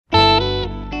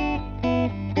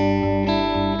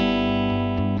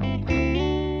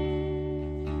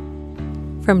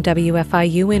From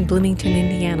WFIU in Bloomington,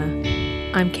 Indiana,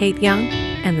 I'm Kate Young,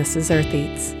 and this is Earth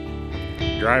Eats.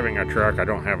 Driving a truck, I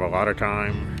don't have a lot of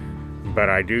time, but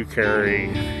I do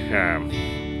carry a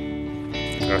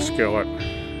skillet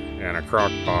and a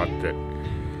crock pot that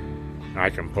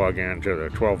I can plug into the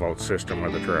 12-volt system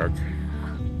of the truck.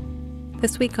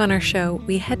 This week on our show,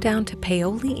 we head down to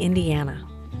Paoli, Indiana,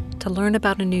 to learn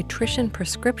about a nutrition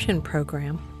prescription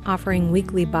program offering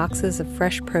weekly boxes of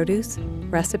fresh produce,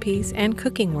 recipes, and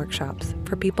cooking workshops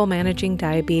for people managing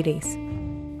diabetes.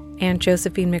 And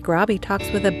Josephine McRobbie talks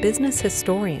with a business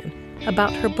historian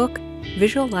about her book,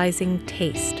 Visualizing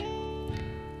Taste.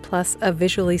 Plus, a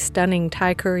visually stunning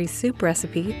Thai curry soup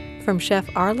recipe from Chef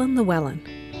Arlan Llewellyn.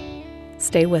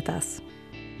 Stay with us.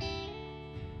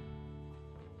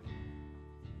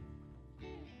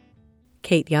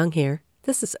 Kate Young here.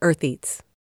 This is Earth Eats.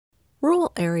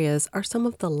 Rural areas are some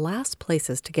of the last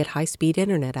places to get high-speed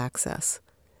internet access.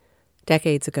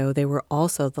 Decades ago, they were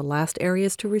also the last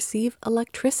areas to receive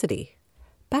electricity.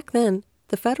 Back then,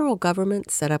 the federal government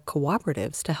set up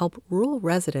cooperatives to help rural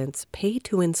residents pay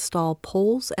to install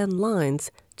poles and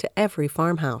lines to every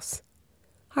farmhouse.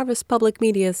 Harvest Public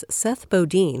Media's Seth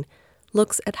Bodine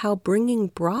looks at how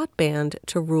bringing broadband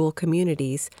to rural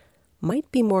communities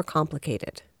might be more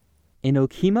complicated. In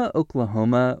Okemah,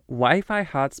 Oklahoma, Wi-Fi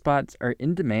hotspots are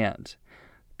in demand.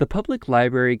 The public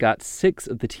library got 6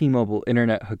 of the T-Mobile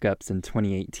internet hookups in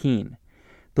 2018.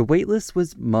 The waitlist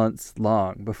was months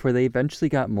long before they eventually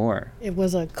got more. It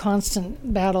was a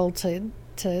constant battle to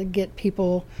get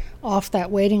people off that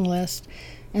waiting list,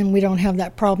 and we don't have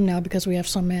that problem now because we have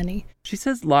so many. She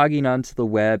says logging onto the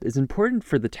web is important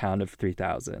for the town of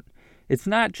 3,000. It's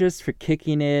not just for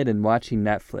kicking it and watching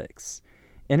Netflix.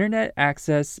 Internet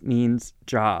access means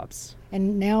jobs.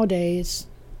 And nowadays,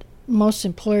 most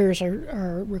employers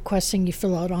are requesting you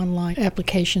fill out online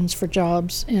applications for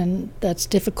jobs, and that's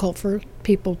difficult for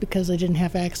people because they didn't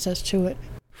have access to it.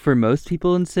 For most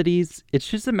people in cities, it's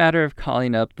just a matter of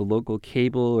calling up the local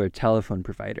cable or telephone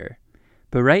provider.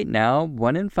 But right now,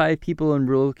 1 in 5 people in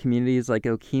rural communities like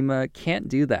Okemah can't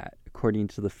do that, according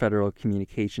to the Federal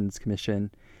Communications Commission.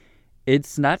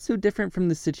 It's not so different from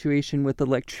the situation with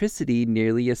electricity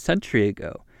nearly a century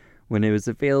ago, when it was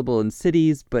available in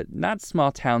cities but not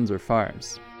small towns or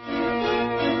farms.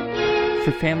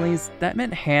 For families, that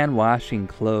meant hand-washing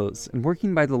clothes and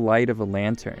working by the light of a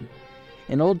lantern.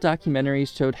 An old documentary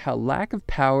showed how lack of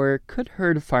power could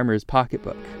hurt a farmer's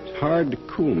pocketbook. It's hard to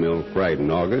cool milk right in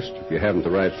August if you haven't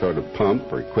the right sort of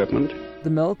pump or equipment.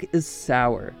 The milk is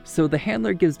sour, so the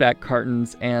handler gives back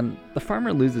cartons and the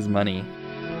farmer loses money.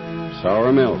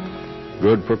 Sour milk,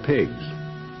 good for pigs.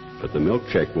 But the milk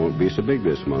check won't be so big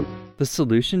this month. The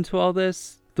solution to all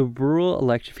this? The Rural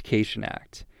Electrification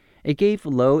Act. It gave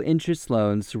low-interest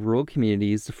loans to rural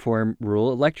communities to form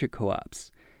rural electric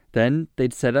co-ops. Then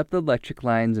they'd set up the electric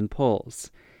lines and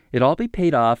poles. It'd all be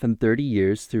paid off in 30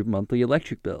 years through monthly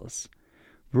electric bills.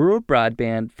 Rural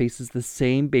broadband faces the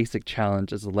same basic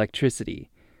challenge as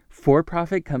electricity.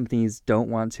 For-profit companies don't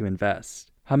want to invest.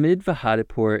 Hamid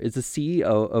Vahadipur is the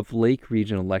CEO of Lake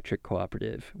Regional Electric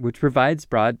Cooperative, which provides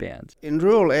broadband. In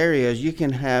rural areas, you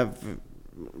can have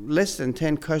less than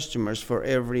 10 customers for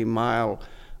every mile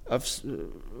of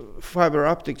fiber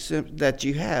optics that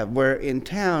you have, where in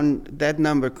town, that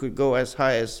number could go as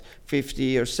high as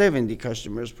 50 or 70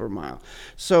 customers per mile.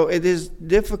 So it is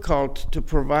difficult to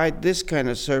provide this kind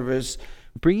of service.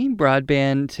 Bringing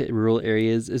broadband to rural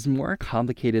areas is more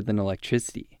complicated than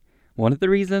electricity. One of the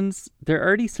reasons, there are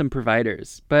already some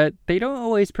providers, but they don't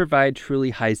always provide truly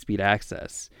high-speed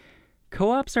access.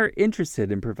 Co-ops are interested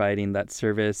in providing that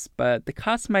service, but the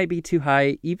cost might be too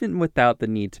high even without the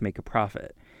need to make a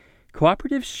profit.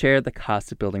 Cooperatives share the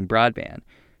cost of building broadband,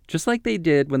 just like they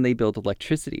did when they built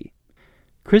electricity.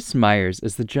 Chris Myers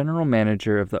is the general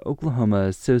manager of the Oklahoma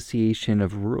Association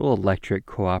of Rural Electric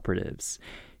Cooperatives.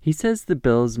 He says the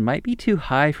bills might be too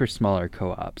high for smaller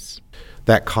co-ops.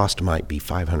 That cost might be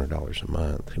 $500 a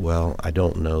month. Well, I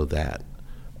don't know that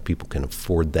people can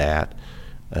afford that,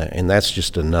 and that's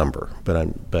just a number.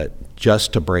 But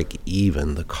just to break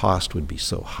even, the cost would be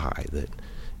so high that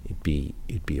it'd be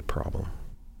a problem.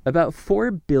 About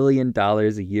 $4 billion a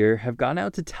year have gone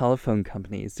out to telephone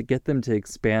companies to get them to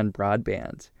expand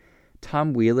broadband.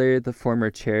 Tom Wheeler, the former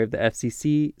chair of the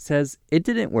FCC, says it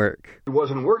didn't work. It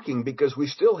wasn't working because we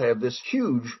still have this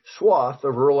huge swath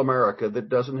of rural America that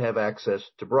doesn't have access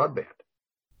to broadband.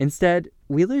 Instead,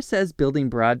 Wheeler says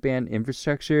building broadband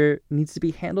infrastructure needs to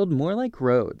be handled more like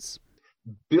roads.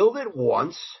 build it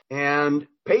once and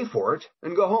pay for it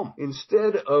and go home,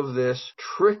 instead of this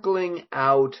trickling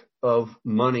out of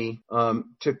money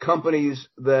to companies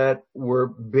that were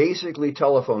basically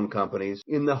telephone companies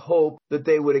in the hope that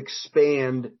they would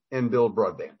expand and build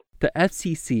broadband. The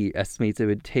FCC estimates it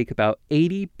would take about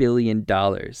 $80 billion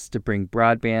to bring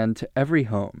broadband to every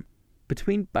home.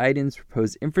 Between Biden's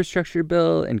proposed infrastructure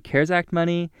bill and CARES Act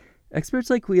money, experts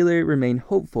like Wheeler remain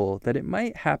hopeful that it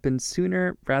might happen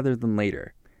sooner rather than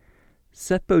later.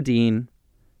 Seth Bodine,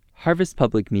 Harvest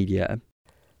Public Media.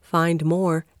 Find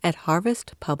more at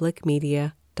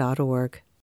harvestpublicmedia.org.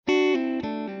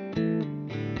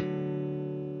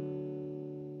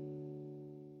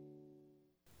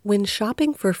 When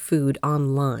shopping for food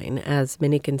online, as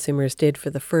many consumers did for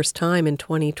the first time in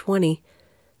 2020,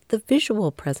 the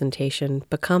visual presentation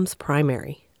becomes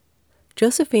primary.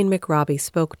 Josephine McRobbie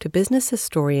spoke to business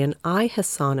historian Ai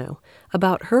Hisano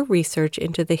about her research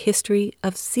into the history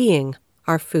of seeing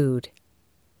our food.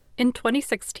 In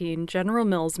 2016, General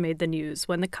Mills made the news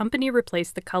when the company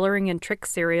replaced the coloring in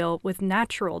Trix cereal with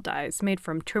natural dyes made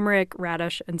from turmeric,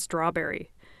 radish, and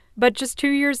strawberry. But just 2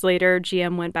 years later,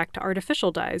 GM went back to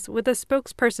artificial dyes, with a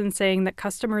spokesperson saying that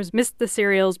customers missed the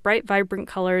cereal's bright, vibrant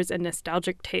colors and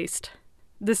nostalgic taste.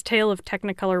 This tale of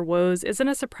Technicolor woes isn't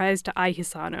a surprise to Ai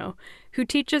Hisano, who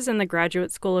teaches in the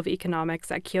Graduate School of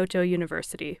Economics at Kyoto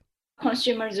University.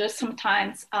 Consumers are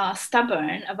sometimes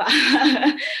stubborn about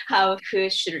how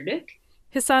food should look.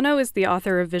 Hisano is the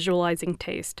author of Visualizing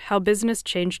Taste: How Business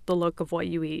Changed the Look of What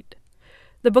You Eat.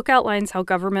 The book outlines how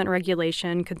government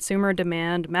regulation, consumer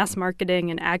demand, mass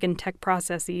marketing, and ag and tech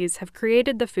processes have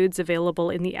created the foods available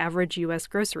in the average U.S.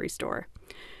 grocery store.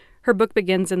 Her book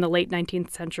begins in the late 19th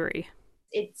century.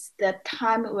 It's the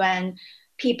time when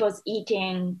people's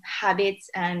eating habits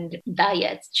and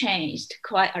diets changed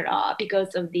quite a lot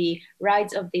because of the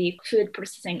rise of the food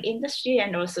processing industry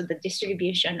and also the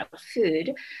distribution of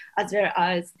food, as well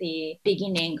as the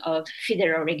beginning of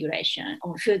federal regulation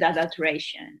on food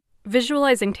adulteration.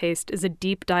 Visualizing Taste is a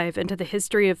deep dive into the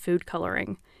history of food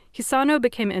coloring. Hisano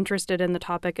became interested in the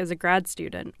topic as a grad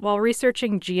student while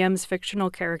researching GM's fictional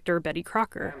character Betty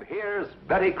Crocker. And here's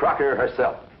Betty Crocker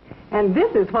herself. And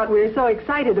this is what we're so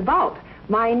excited about,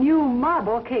 my new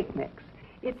marble cake mix.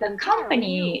 The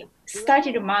company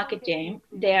started marketing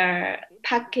their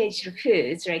packaged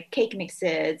foods like cake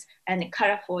mixes and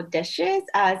colorful dishes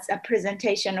as a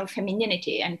presentation of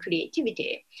femininity and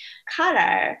creativity.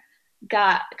 Color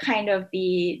got kind of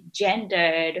the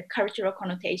gendered cultural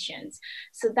connotations.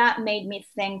 So that made me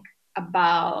think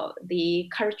about the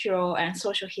cultural and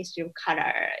social history of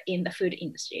color in the food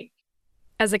industry.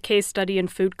 As a case study in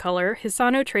food color,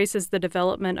 Hisano traces the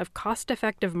development of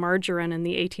cost-effective margarine in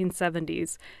the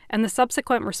 1870s and the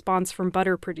subsequent response from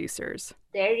butter producers.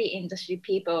 Dairy industry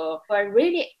people were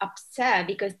really upset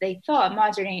because they thought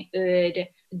margarine would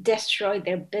destroy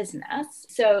their business.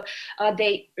 So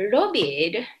they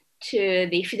lobbied to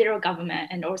the federal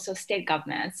government and also state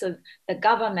government. So the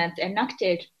government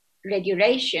enacted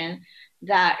regulation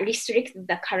that restricted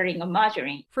the coloring of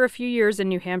margarine. For a few years in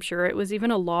New Hampshire, it was even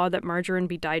a law that margarine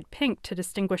be dyed pink to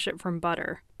distinguish it from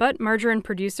butter. But margarine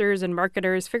producers and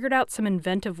marketers figured out some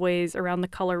inventive ways around the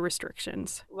color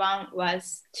restrictions. One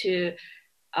was to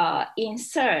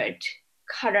insert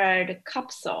colored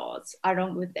capsules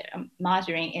along with the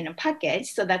margarine in a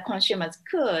package so that consumers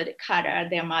could color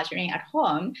their margarine at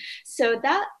home. So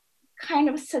that kind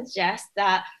of suggests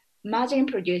that margarine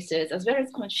producers as well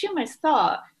as consumers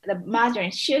thought the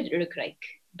margarine should look like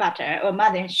butter or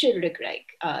margarine should look like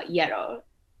yellow.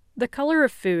 The color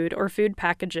of food or food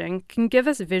packaging can give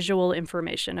us visual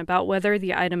information about whether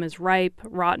the item is ripe,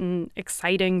 rotten,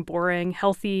 exciting, boring,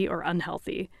 healthy, or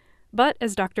unhealthy. But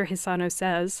as Dr. Hisano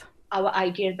says, our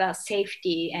ideas about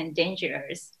safety and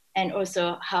dangers and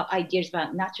also how ideas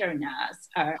about naturalness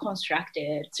are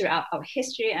constructed throughout our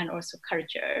history and also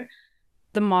culture.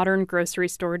 The modern grocery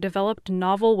store developed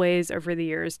novel ways over the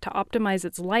years to optimize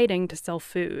its lighting to sell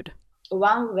food.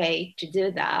 One way to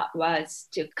do that was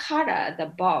to color the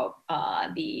bulb,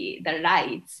 the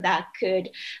lights that could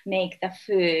make the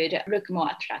food look more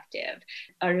attractive.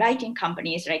 Lighting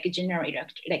companies like General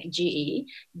Electric, like GE,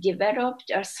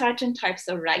 developed certain types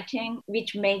of lighting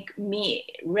which make meat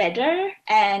redder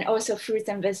and also fruits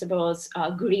and vegetables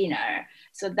greener.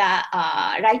 So that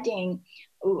lighting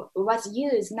was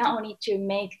used not only to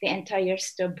make the entire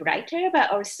store brighter,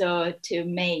 but also to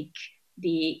make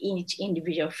each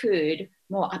individual food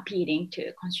more appealing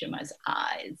to consumers'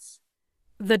 eyes.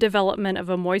 The development of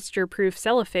a moisture-proof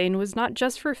cellophane was not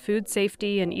just for food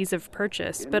safety and ease of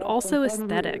purchase, but also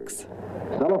aesthetics.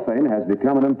 Cellophane has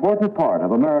become an important part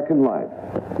of American life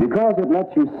because it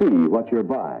lets you see what you're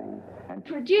buying.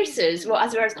 producers, well,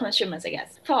 as well as consumers, I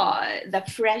guess, thought the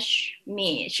fresh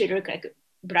meat should look like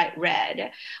bright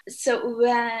red. So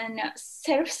when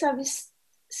self-service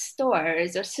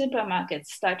stores or supermarkets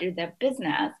started their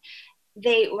business,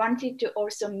 they wanted to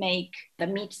also make the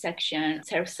meat section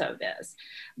self-service.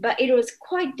 But it was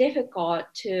quite difficult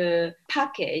to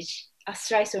package a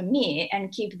slice of meat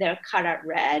and keep their color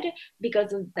red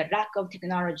because of the lack of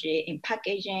technology in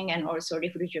packaging and also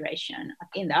refrigeration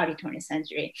in the early 20th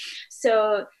century.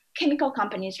 So chemical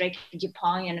companies like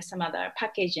DuPont and some other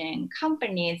packaging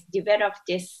companies developed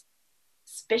this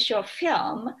special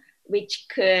film which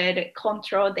could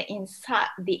control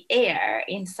the air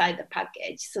inside the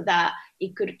package so that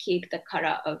it could keep the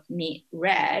color of meat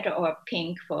red or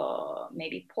pink for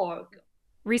maybe pork.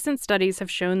 Recent studies have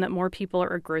shown that more people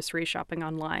are grocery shopping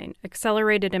online,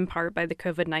 accelerated in part by the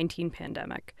COVID-19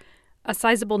 pandemic. A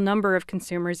sizable number of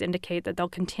consumers indicate that they'll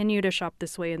continue to shop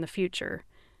this way in the future.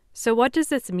 So what does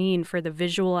this mean for the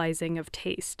visualizing of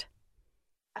taste?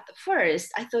 At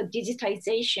first, I thought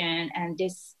digitization and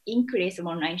this increase of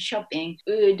online shopping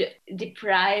would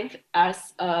deprive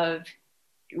us of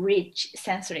rich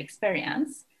sensory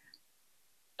experience.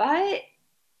 But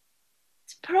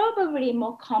it's probably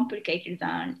more complicated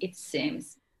than it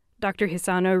seems. Dr.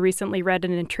 Hisano recently read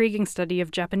an intriguing study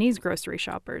of Japanese grocery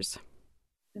shoppers.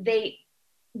 They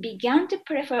began to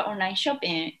prefer online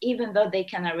shopping even though they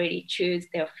cannot really choose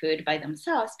their food by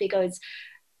themselves because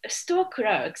store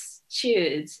clerks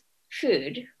choose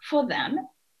food for them.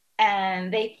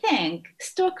 And they think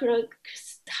store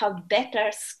clerks have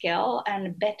better skill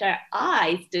and better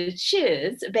eyes to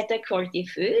choose better quality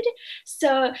food.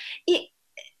 So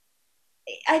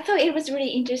I thought it was really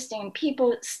interesting.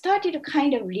 People started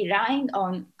kind of relying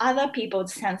on other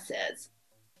people's senses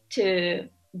to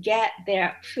get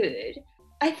their food.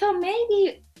 I thought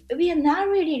maybe we are not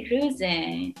really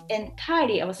losing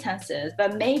entirely our senses,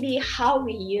 but maybe how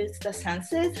we use the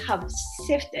senses have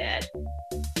shifted.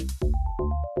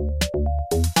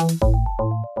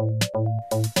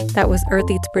 That was Earth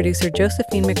Eats producer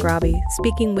Josephine McRobbie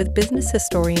speaking with business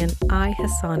historian Ai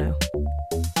Hisano.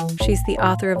 She's the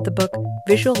author of the book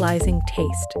Visualizing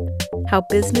Taste: How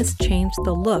Business Changed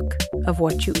the Look of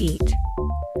What You Eat.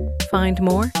 Find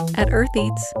more at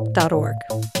eartheats.org.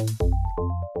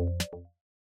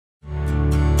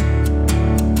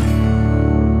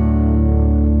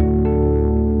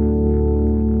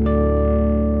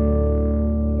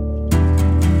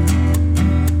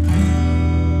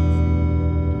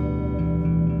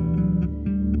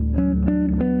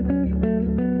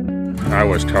 I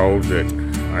was told that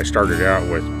I started out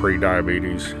with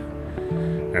pre-diabetes,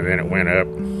 and then it went up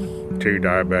to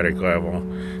diabetic level,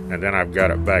 and then I've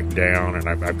got it back down, and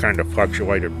I've kind of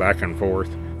fluctuated back and forth.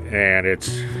 And it's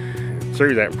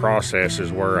through that process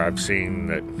is where I've seen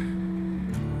that,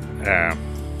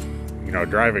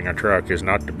 driving a truck is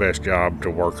not the best job to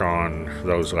work on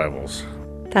those levels.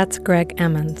 That's Greg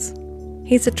Emmons.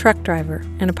 He's a truck driver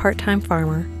and a part-time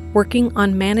farmer working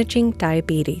on managing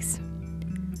diabetes.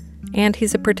 And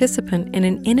he's a participant in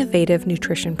an innovative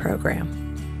nutrition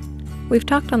program. We've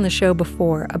talked on the show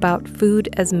before about food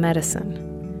as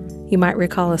medicine. You might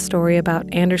recall a story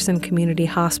about Anderson Community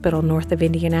Hospital north of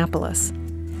Indianapolis.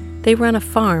 They run a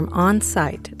farm on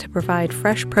site to provide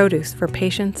fresh produce for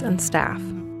patients and staff.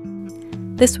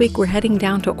 This week we're heading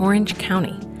down to Orange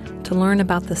County to learn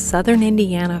about the Southern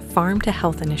Indiana Farm to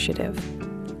Health Initiative.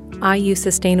 IU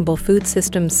Sustainable Food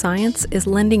Systems Science is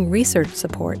lending research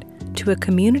support to a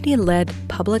community-led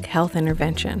public health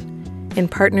intervention in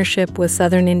partnership with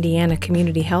Southern Indiana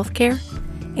Community Healthcare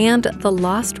and the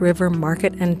Lost River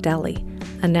Market and Deli,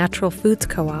 a natural foods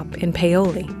co-op in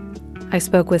Paoli. I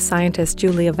spoke with scientist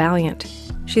Julia Valiant.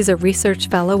 She's a research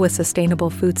fellow with Sustainable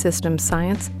Food Systems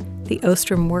Science, the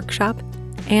Ostrom Workshop,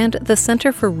 and the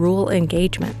Center for Rural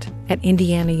Engagement at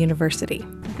Indiana University.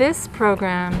 This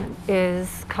program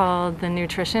is called the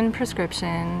Nutrition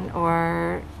Prescription,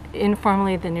 or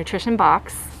informally the Nutrition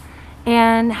Box.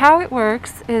 And how it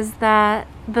works is that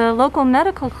the local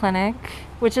medical clinic,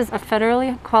 which is a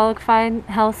federally qualified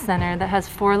health center that has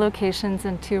 4 locations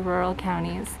in 2 rural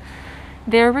counties,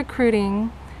 they're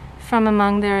recruiting from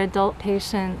among their adult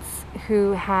patients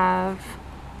who have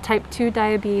type 2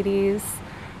 diabetes,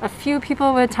 a few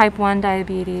people with type 1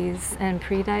 diabetes and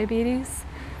pre-diabetes,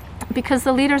 because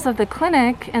the leaders of the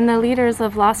clinic and the leaders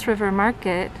of Lost River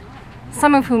Market,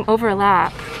 some of whom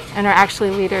overlap and are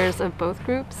actually leaders of both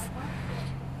groups,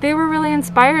 they were really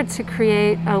inspired to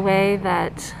create a way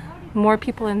that more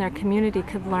people in their community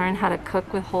could learn how to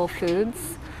cook with whole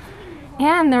foods.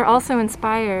 And they're also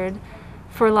inspired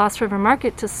for Lost River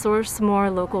Market to source more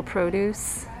local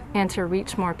produce and to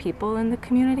reach more people in the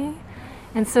community.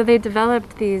 And so they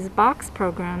developed these box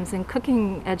programs and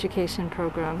cooking education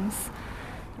programs.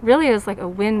 Really is like a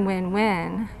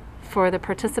win-win-win for the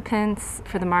participants,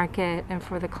 for the market, and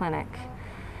for the clinic.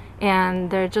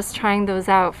 And they're just trying those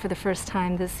out for the first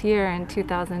time this year in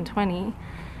 2020,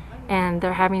 and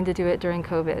they're having to do it during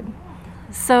COVID.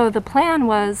 So the plan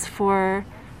was for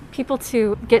people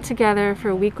to get together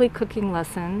for weekly cooking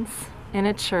lessons in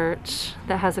a church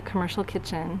that has a commercial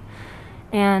kitchen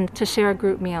and to share a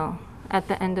group meal at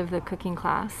the end of the cooking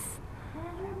class.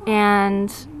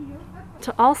 And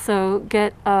to also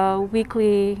get a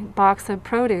weekly box of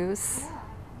produce,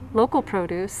 local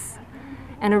produce,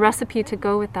 and a recipe to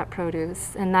go with that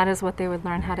produce. And that is what they would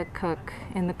learn how to cook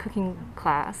in the cooking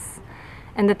class.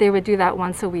 And that they would do that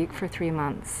once a week for 3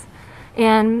 months.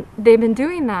 And they've been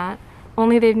doing that,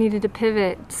 only they've needed to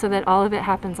pivot so that all of it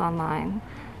happens online.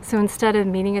 So instead of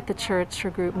meeting at the church for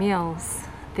group meals,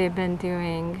 they've been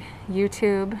doing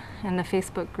YouTube and the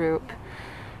Facebook group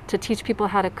to teach people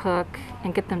how to cook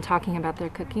and get them talking about their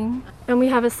cooking. And we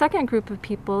have a second group of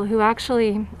people who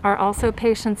actually are also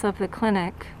patients of the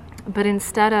clinic, but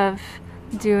instead of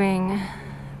doing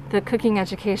the cooking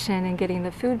education and getting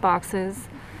the food boxes,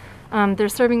 they're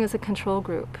serving as a control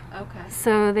group. Okay.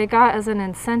 So they got as an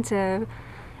incentive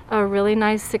a really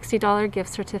nice $60 gift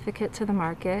certificate to the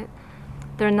market.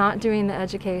 They're not doing the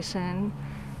education.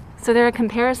 So they're a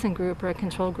comparison group or a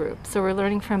control group. So we're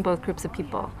learning from both groups of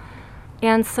people.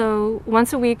 And so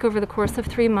once a week over the course of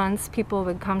 3 months, people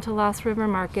would come to Lost River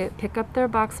Market, pick up their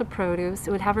box of produce.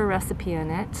 It would have a recipe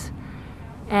in it.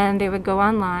 And they would go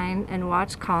online and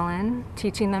watch Colin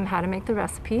teaching them how to make the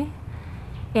recipe.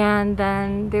 And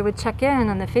then they would check in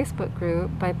on the Facebook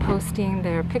group by posting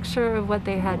their picture of what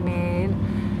they had made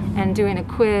and doing a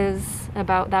quiz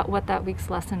about what that week's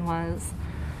lesson was.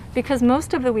 Because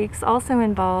most of the weeks also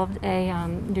involved a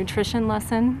nutrition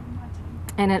lesson,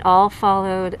 and it all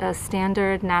followed a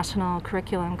standard national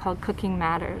curriculum called Cooking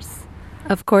Matters.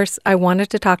 Of course, I wanted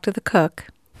to talk to the cook.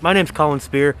 My name's Colin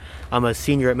Spear. I'm a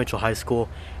senior at Mitchell High School,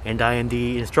 and I am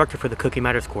the instructor for the Cooking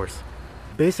Matters course.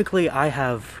 Basically, I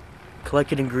have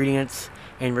collected ingredients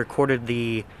and recorded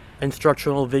the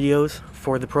instructional videos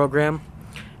for the program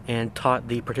and taught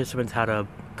the participants how to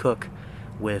cook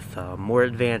with more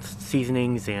advanced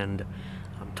seasonings and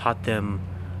taught them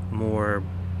more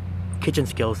kitchen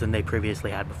skills than they previously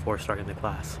had before starting the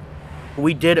class.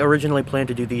 We did originally plan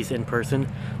to do these in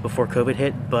person before COVID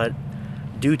hit, but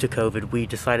due to COVID, we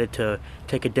decided to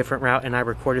take a different route, and I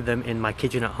recorded them in my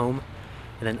kitchen at home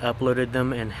and then uploaded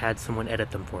them and had someone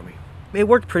edit them for me. It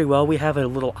worked pretty well. We have a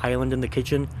little island in the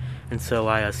kitchen, and so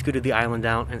I scooted the island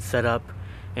out and set up,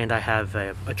 and I have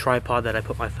a tripod that I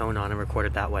put my phone on and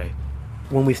recorded that way.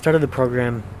 When we started the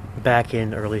program back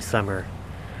in early summer,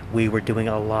 we were doing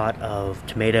a lot of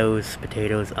tomatoes,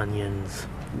 potatoes, onions,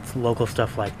 local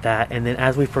stuff like that. And then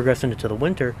as we've progressed into the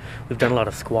winter, we've done a lot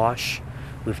of squash.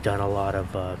 We've done a lot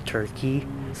of turkey,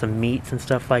 some meats and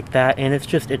stuff like that. And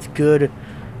it's good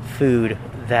food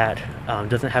that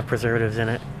doesn't have preservatives in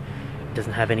it,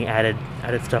 doesn't have any added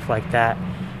stuff like that.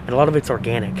 And a lot of it's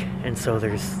organic, and so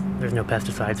there's no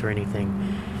pesticides or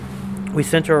anything. We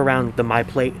center around the My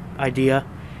Plate idea,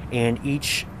 and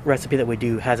each recipe that we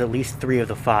do has at least 3 of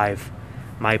the 5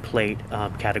 My Plate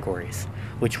categories,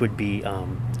 which would be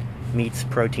meats,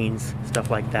 proteins, stuff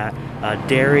like that,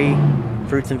 dairy,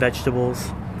 fruits and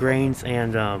vegetables, grains,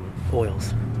 and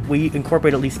oils. We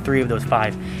incorporate at least 3 of those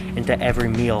 5 into every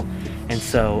meal, and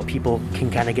so people can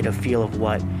kind of get a feel of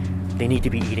what they need to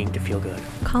be eating to feel good.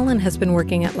 Colin has been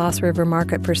working at Lost River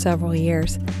Market for several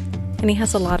years, and he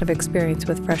has a lot of experience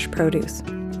with fresh produce.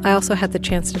 I also had the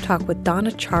chance to talk with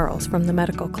Donna Charles from the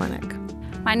medical clinic.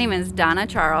 My name is Donna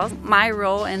Charles. My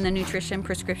role in the nutrition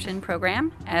prescription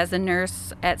program as a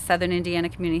nurse at Southern Indiana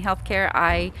Community Healthcare,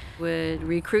 I would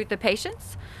recruit the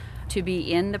patients to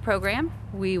be in the program.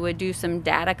 We would do some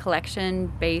data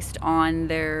collection based on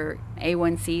their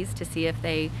A1Cs to see if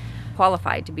they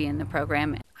qualified to be in the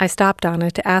program. I stopped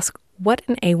Donna to ask what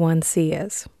an A1C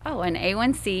is. Oh, an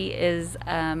A1C is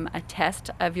a test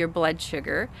of your blood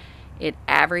sugar. It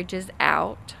averages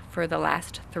out for the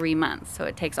last 3 months. So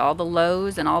it takes all the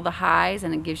lows and all the highs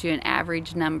and it gives you an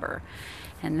average number.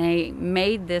 And they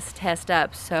made this test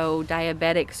up so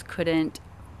diabetics couldn't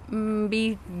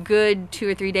be good 2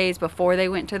 or 3 days before they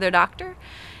went to their doctor,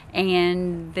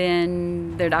 and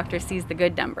then their doctor sees the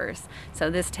good numbers. So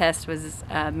this test was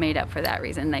made up for that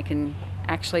reason. They can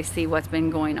actually see what's been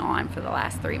going on for the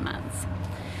last 3 months.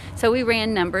 So we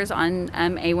ran numbers on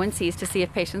A1Cs to see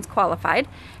if patients qualified,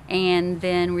 and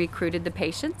then recruited the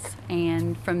patients.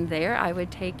 And from there, I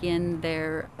would take in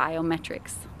their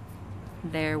biometrics,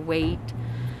 their weight,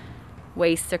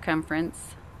 waist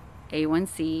circumference,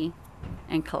 A1C,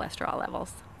 and cholesterol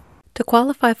levels. To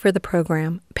qualify for the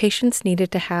program, patients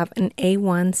needed to have an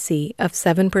A1C of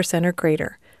 7% or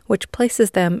greater, which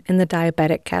places them in the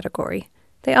diabetic category.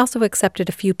 They also accepted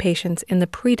a few patients in the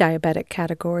pre-diabetic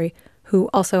category who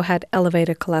also had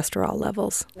elevated cholesterol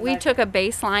levels. We took a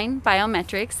baseline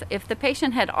biometrics. If the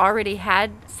patient had already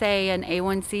had, say, an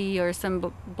A1C or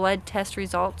some blood test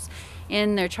results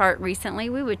in their chart recently,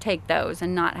 we would take those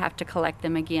and not have to collect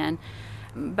them again.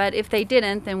 But if they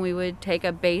didn't, then we would take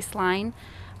a baseline,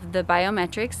 the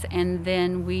biometrics, and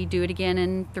then we do it again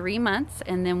in 3 months,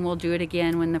 and then we'll do it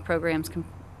again when the program's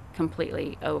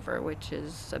completely over, which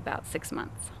is about 6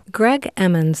 months. Greg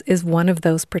Emmons is one of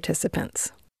those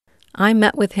participants. I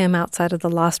met with him outside of the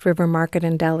Lost River Market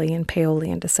in Delhi in Paoli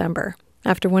in December,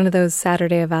 after one of those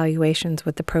Saturday evaluations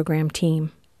with the program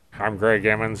team. I'm Greg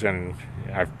Emmons, and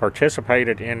I've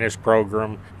participated in this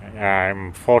program. I'm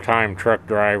a full-time truck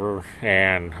driver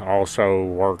and also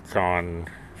work on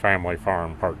family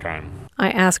farm part-time. I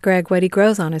asked Greg what he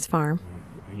grows on his farm.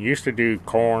 Used to do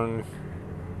corn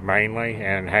mainly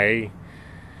and hay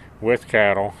with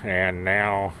cattle, and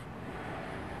now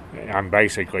I'm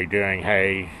basically doing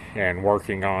hay and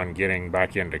working on getting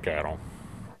back into cattle.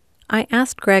 I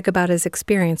asked Greg about his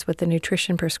experience with the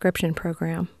nutrition prescription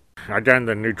program. I've done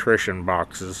the nutrition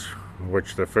boxes,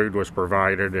 which the food was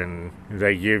provided, and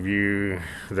they give you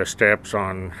the steps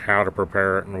on how to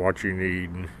prepare it and what you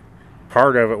need.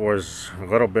 Part of it was a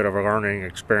little bit of a learning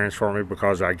experience for me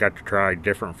because I got to try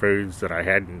different foods that I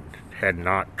had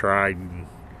not tried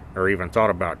or even thought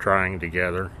about trying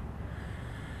together.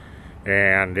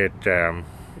 And it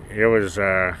was,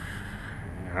 I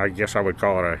guess I would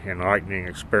call it an enlightening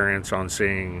experience on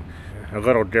seeing a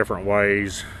little different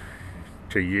ways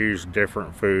to use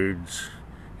different foods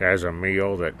as a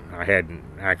meal that I hadn't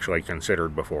actually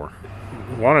considered before.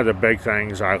 One of the big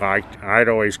things I liked, I'd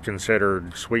always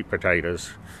considered sweet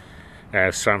potatoes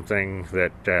as something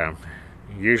that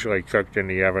usually cooked in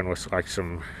the oven with like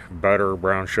some butter,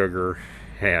 brown sugar,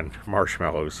 and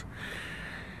marshmallows.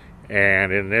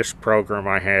 And in this program,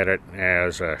 I had it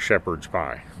as a shepherd's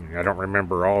pie. I don't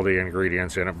remember all the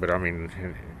ingredients in it, but I mean,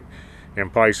 in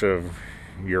place of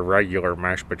your regular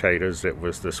mashed potatoes, it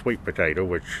was the sweet potato,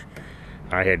 which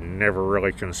I had never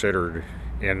really considered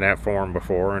in that form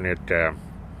before, and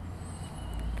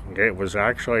it was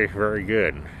actually very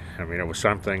good. I mean, it was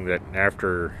something that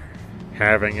after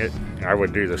having it, I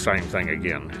would do the same thing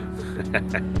again.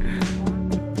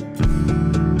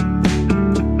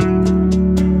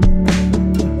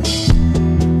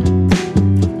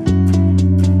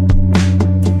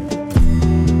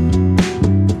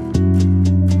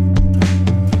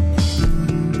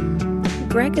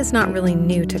 Greg is not really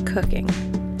new to cooking,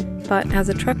 but as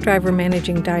a truck driver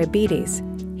managing diabetes,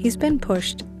 he's been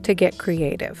pushed to get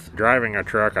creative. Driving a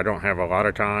truck, I don't have a lot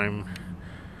of time,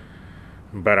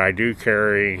 but I do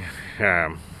carry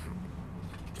a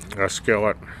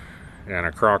skillet and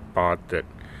a crock pot that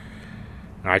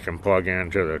I can plug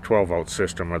into the 12-volt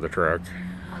system of the truck.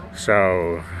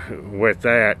 So with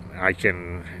that,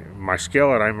 my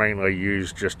skillet I mainly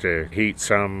use just to heat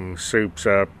some soups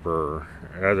up or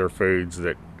other foods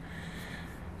that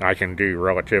I can do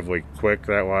relatively quick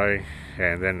that way.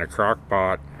 And then the crock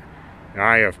pot,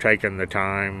 I have taken the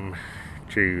time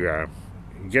to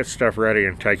get stuff ready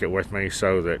and take it with me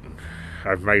so that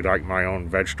I've made like my own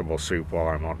vegetable soup while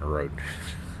I'm on the road.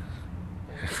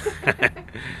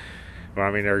 Well,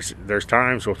 I mean, there's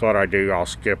times with what I do, I'll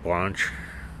skip lunch,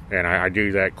 and I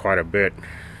do that quite a bit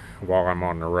while I'm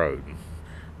on the road,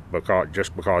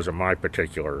 because of my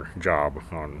particular job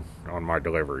on my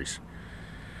deliveries.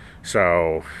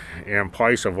 So in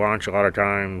place of lunch, a lot of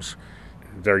times,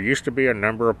 there used to be a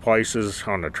number of places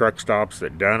on the truck stops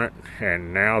that done it,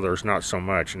 and now there's not so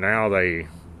much. Now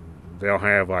they'll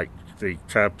have like the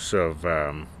cups of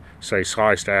say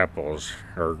sliced apples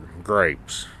or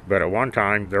grapes. But at one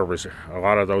time there was a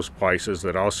lot of those places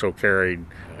that also carried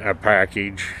a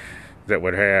package that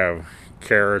would have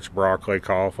carrots, broccoli,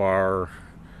 cauliflower,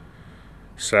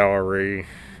 celery,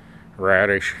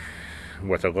 radish,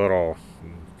 with a little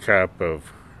cup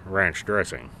of ranch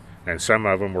dressing. And some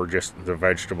of them were just the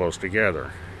vegetables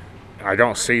together. I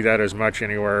don't see that as much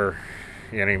anywhere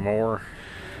anymore.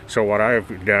 So what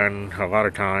I've done a lot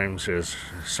of times is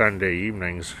Sunday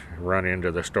evenings run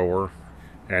into the store,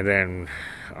 and then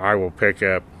I will pick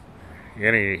up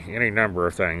any number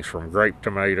of things from grape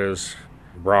tomatoes,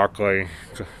 broccoli,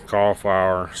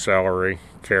 cauliflower, celery,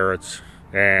 carrots,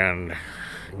 and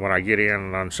when I get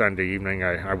in on Sunday evening,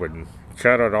 I would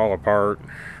cut it all apart,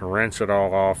 rinse it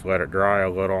all off, let it dry a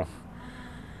little,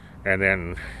 and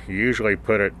then usually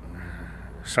put it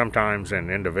sometimes in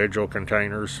individual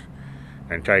containers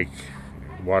and take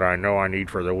what I know I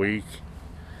need for the week.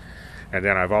 And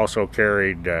then I've also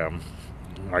carried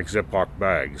like Ziploc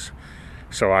bags,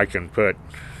 so I can put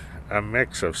a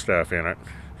mix of stuff in it.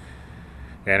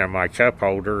 And in my cup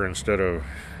holder,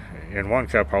 in one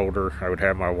cup holder, I would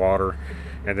have my water,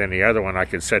 and then the other one I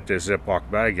could set this Ziploc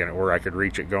bag in it where I could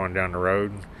reach it going down the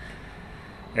road.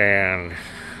 And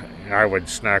I would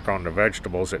snack on the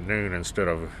vegetables at noon instead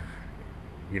of,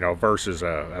 versus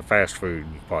a fast food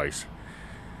place.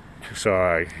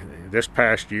 So this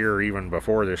past year, even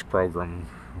before this program,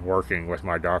 working with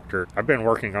my doctor, I've been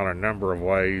working on a number of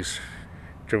ways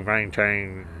to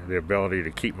maintain the ability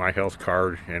to keep my health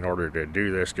card in order to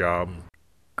do this job.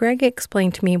 Greg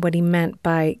explained to me what he meant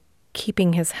by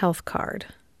keeping his health card.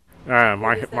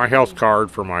 My health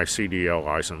card for my CDL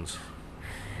license.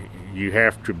 You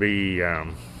have to be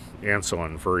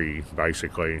insulin-free,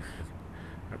 basically.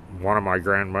 One of my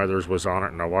grandmothers was on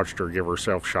it, and I watched her give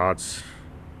herself shots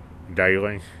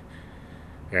daily.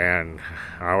 And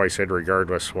I always said,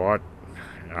 regardless what,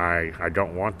 I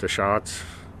don't want the shots.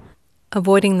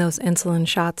 Avoiding those insulin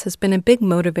shots has been a big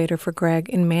motivator for Greg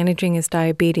in managing his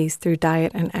diabetes through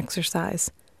diet and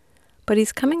exercise. But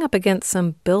he's coming up against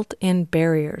some built-in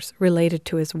barriers related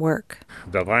to his work.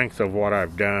 The length of what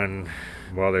I've done,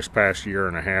 this past year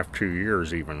and a half, 2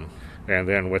 years even, and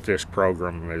then with this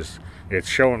program, it's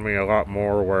showing me a lot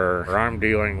more where I'm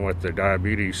dealing with the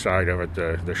diabetes side of it,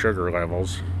 the sugar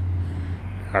levels.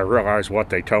 I realize what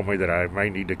they told me, that I may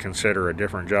need to consider a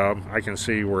different job. I can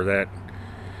see where that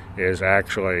is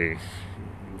actually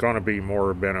going to be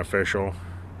more beneficial,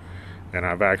 and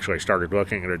I've actually started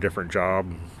looking at a different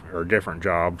job or different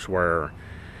jobs where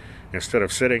instead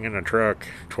of sitting in the truck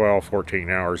 12, 14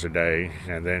 hours a day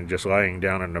and then just laying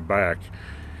down in the back,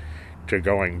 to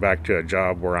going back to a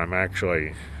job where I'm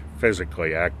actually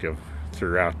physically active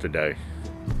throughout the day.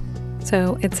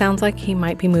 So it sounds like he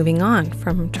might be moving on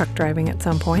from truck driving at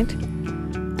some point.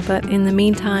 But in the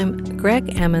meantime,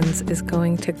 Greg Emmons is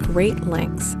going to great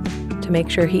lengths to make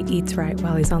sure he eats right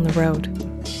while he's on the road.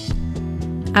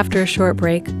 After a short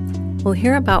break, we'll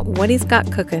hear about what he's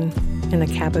got cooking in the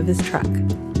cab of his truck.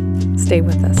 Stay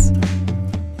with us.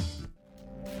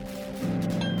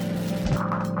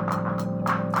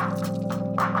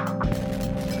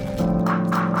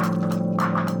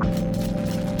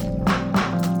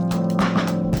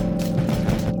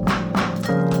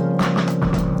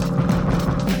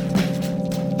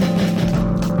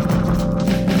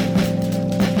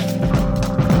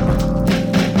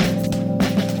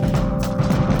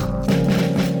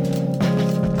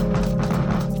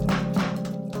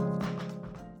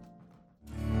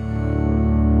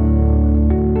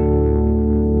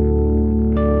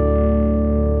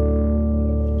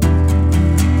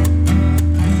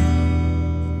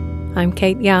 I'm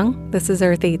Kate Young. This is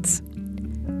Earth Eats.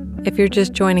 If you're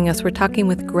just joining us, we're talking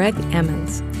with Greg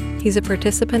Emmons. He's a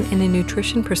participant in a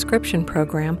nutrition prescription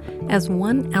program as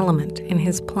one element in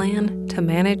his plan to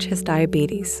manage his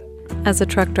diabetes. As a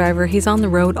truck driver, he's on the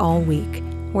road all week,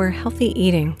 where healthy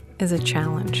eating is a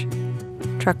challenge.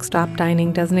 Truck stop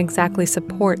dining doesn't exactly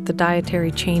support the dietary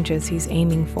changes he's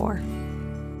aiming for.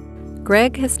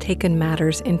 Greg has taken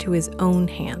matters into his own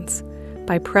hands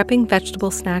by prepping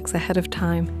vegetable snacks ahead of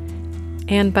time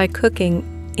and by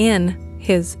cooking in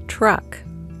his truck.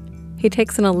 He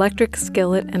takes an electric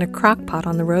skillet and a crock pot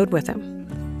on the road with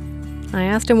him. I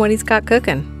asked him what he's got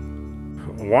cooking.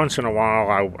 Once in a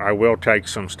while, I will take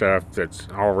some stuff that's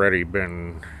already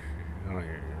been,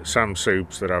 some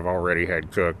soups that I've already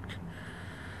had cooked.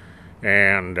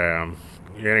 And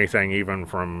anything even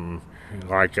from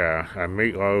like a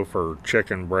meatloaf or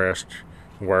chicken breast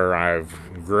where I've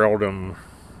grilled them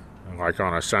like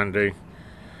on a Sunday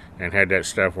and had that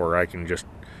stuff where I can just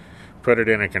put it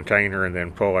in a container and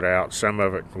then pull it out. Some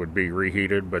of it would be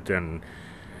reheated, but then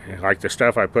like the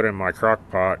stuff I put in my crock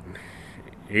pot,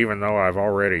 even though I've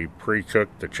already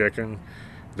pre-cooked the chicken,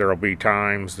 there'll be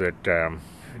times that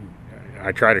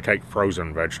I try to take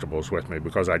frozen vegetables with me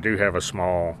because I do have a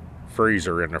small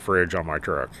freezer in the fridge on my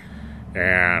truck.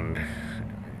 And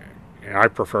I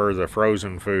prefer the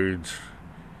frozen foods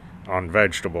on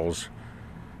vegetables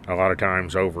a lot of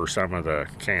times over some of the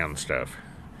canned stuff,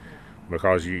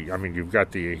 because you do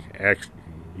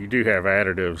have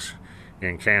additives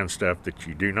in canned stuff that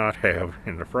you do not have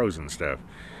in the frozen stuff.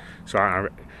 So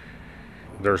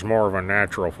there's more of a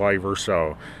natural flavor,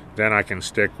 so then I can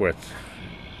stick with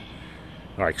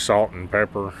like salt and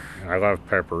pepper. I love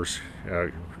peppers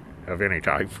of any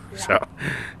type. Yeah.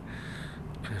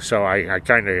 So I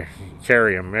kind of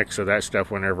carry a mix of that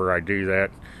stuff whenever I do that,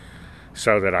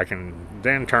 so that I can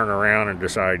then turn around and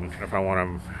decide if I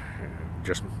want to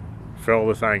just fill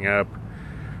the thing up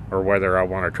or whether I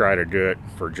want to try to do it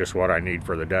for just what I need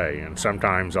for the day. And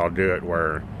sometimes I'll do it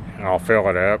where I'll fill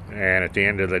it up, and at the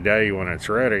end of the day when it's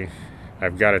ready,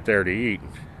 I've got it there to eat.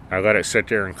 I let it sit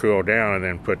there and cool down, and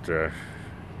then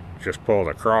just pull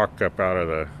the crock up out of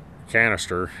the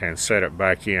canister and set it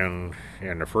back in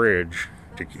the fridge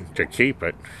to keep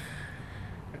it.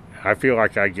 I feel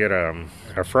like I get a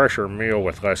fresher meal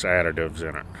with less additives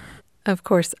in it. Of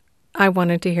course, I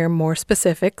wanted to hear more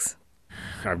specifics.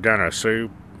 I've done a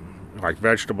soup, like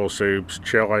vegetable soups,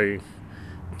 chili.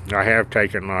 I have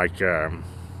taken like a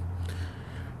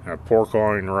pork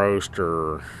loin roast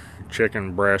or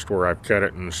chicken breast where I've cut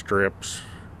it in strips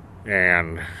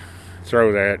and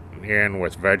throw that in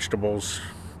with vegetables.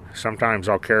 Sometimes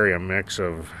I'll carry a mix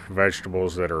of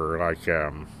vegetables that are like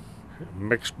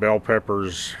mixed bell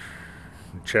peppers,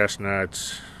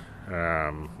 chestnuts,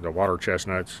 the water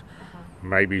chestnuts,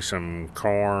 maybe some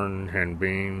corn and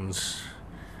beans,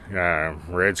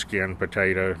 red skin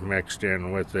potato mixed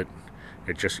in with it.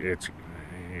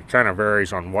 It kind of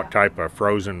varies on what type of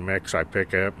frozen mix I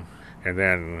pick up, and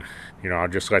then I'll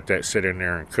just let that sit in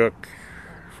there and cook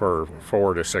for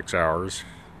 4 to 6 hours.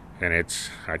 And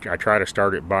I try to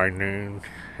start it by noon,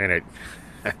 and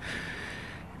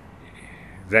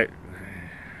that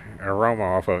aroma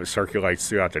off of it circulates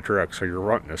throughout the truck, so you're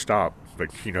wanting to stop,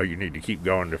 but you need to keep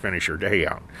going to finish your day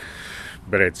out.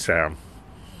 But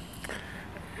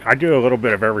I do a little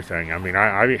bit of everything. I mean,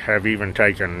 I have even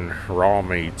taken raw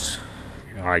meats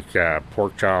like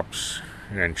pork chops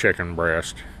and chicken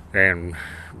breast and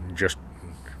just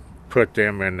put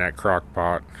them in that crock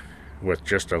pot with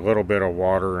just a little bit of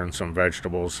water and some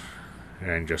vegetables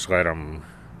and just let them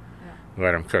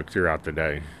cook throughout the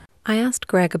day. I asked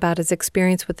Greg about his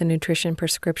experience with the nutrition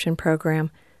prescription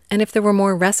program and if there were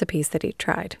more recipes that he'd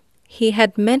tried. He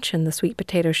had mentioned the sweet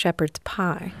potato shepherd's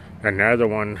pie. Another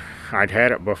one, I'd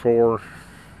had it before,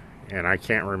 and I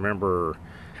can't remember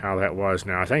how that was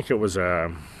now. I think it was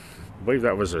I believe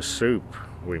that was a soup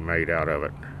we made out of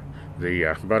it,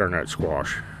 the butternut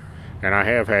squash. And I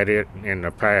have had it in the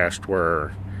past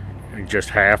where you just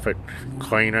half it,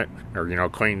 clean it, or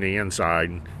clean the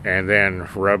inside, and then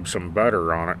rub some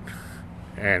butter on it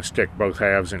and stick both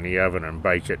halves in the oven and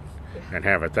bake it and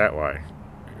have it that way.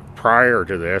 Prior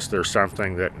to this, there's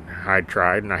something that I'd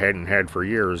tried and I hadn't had for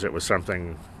years. It was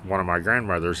something one of my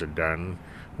grandmothers had done,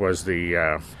 was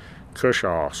the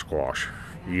Cushaw squash.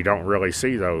 You don't really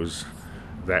see those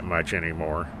that much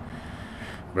anymore.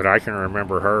 But I can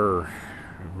remember her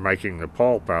making the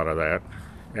pulp out of that,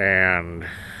 and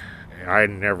I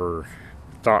never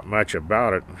thought much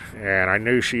about it, and I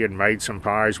knew she had made some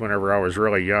pies whenever I was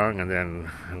really young, and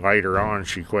then later on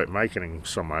she quit making them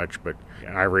so much, but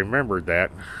I remembered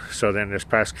that. So then this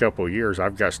past couple of years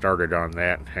I've got started on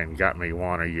that and got me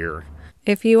one a year.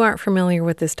 If you aren't familiar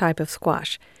with this type of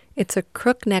squash, it's a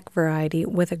crookneck variety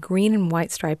with a green and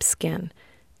white striped skin,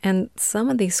 and some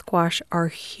of these squash are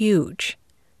huge.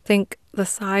 Think the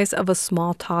size of a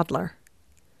small toddler.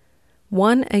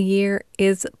 One a year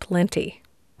is plenty.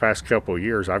 Past couple of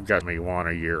years I've got me one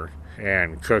a year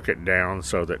and cook it down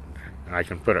so that I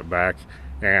can put it back.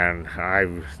 And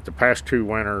the past 2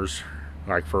 winters,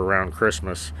 like for around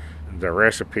Christmas, the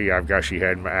recipe I've got, she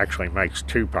actually makes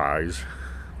 2 pies.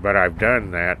 But I've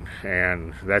done that,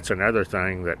 and that's another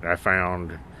thing that I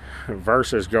found,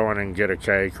 versus going and get a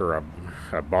cake or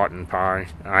a boughten pie,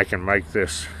 I can make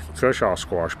this Cushaw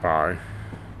squash pie,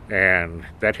 and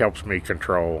that helps me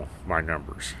control my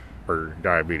numbers for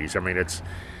diabetes. I mean,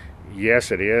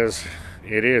 yes, it is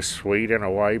sweet in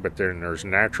a way, but then there's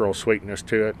natural sweetness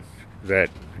to it that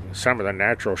some of the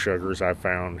natural sugars I've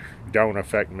found don't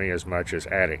affect me as much as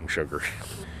adding sugar.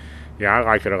 Yeah, I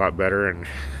like it a lot better, and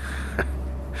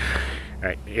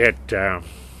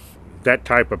that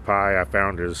type of pie I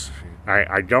found is,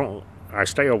 I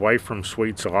stay away from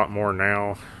sweets a lot more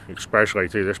now, especially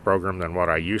through this program, than what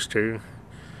I used to.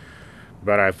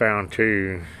 But I found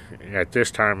too, at this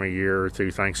time of year,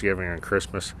 through Thanksgiving and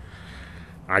Christmas,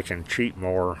 I can cheat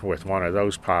more with one of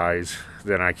those pies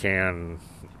than I can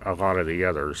a lot of the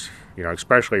others.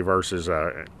 Especially versus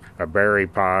a berry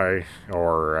pie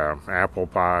or apple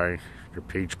pie or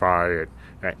peach pie.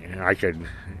 I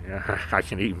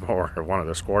can eat more of one of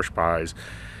the squash pies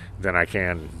than I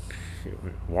can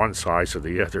one slice of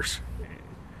the others.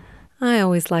 I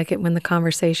always like it when the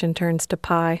conversation turns to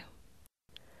pie.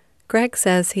 Greg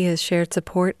says he has shared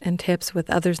support and tips with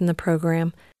others in the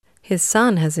program. His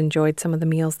son has enjoyed some of the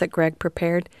meals that Greg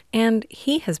prepared, and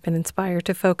he has been inspired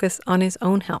to focus on his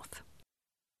own health.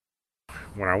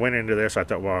 When I went into this, I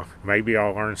thought, well, maybe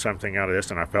I'll learn something out of this,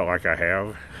 and I felt like I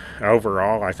have.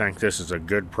 Overall, I think this is a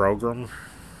good program.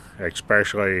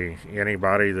 especially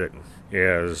anybody that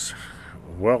is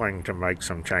willing to make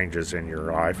some changes in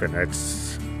your life, and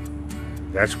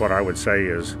that's what I would say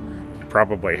is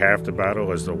probably half the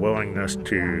battle, is the willingness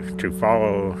to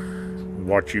follow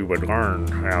what you would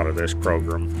learn out of this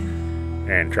program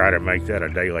and try to make that a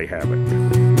daily habit.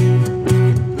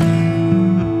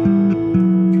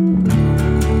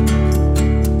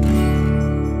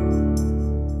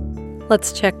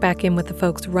 Let's check back in with the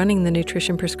folks running the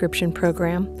nutrition prescription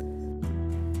program.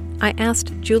 I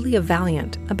asked Julia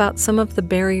Valiant about some of the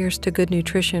barriers to good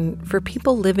nutrition for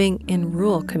people living in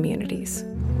rural communities.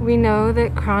 We know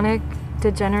that chronic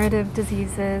degenerative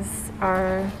diseases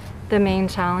are the main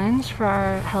challenge for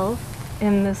our health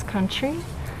in this country,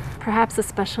 perhaps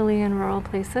especially in rural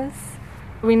places.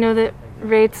 We know that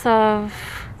rates of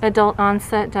adult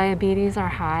onset diabetes are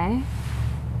high,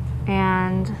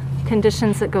 and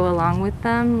conditions that go along with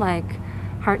them, like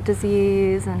heart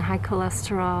disease and high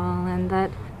cholesterol, and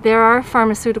that there are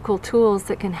pharmaceutical tools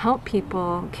that can help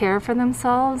people care for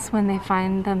themselves when they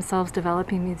find themselves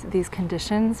developing these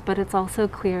conditions, but it's also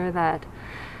clear that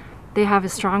they have a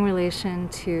strong relation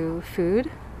to food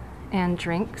and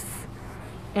drinks,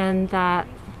 and that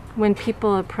when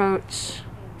people approach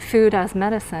food as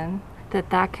medicine,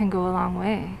 that can go a long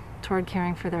way toward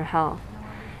caring for their health.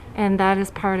 And that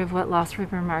is part of what Lost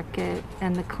River Market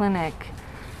and the clinic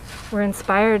were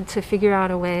inspired to figure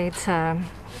out a way to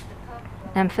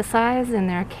emphasize in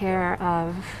their care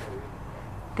of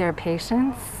their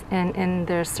patients and in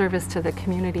their service to the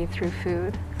community through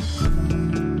food.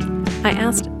 I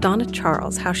asked Donna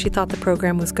Charles how she thought the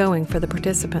program was going for the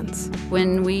participants.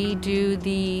 When we do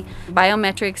the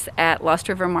biometrics at Lost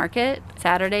River Market,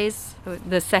 Saturdays,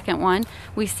 the second one,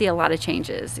 we see a lot of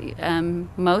changes.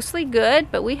 Mostly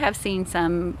good, but we have seen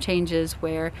some changes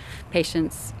where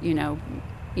patients,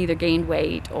 either gained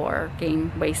weight or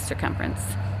gained waist circumference,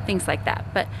 things like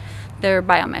that. But their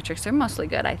biometrics are mostly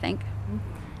good, I think.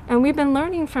 And we've been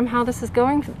learning from how this is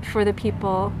going for the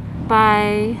people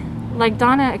by, like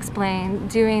Donna explained,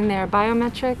 doing their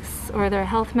biometrics or their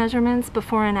health measurements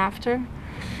before and after,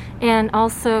 and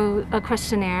also a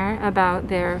questionnaire about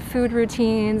their food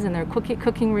routines and their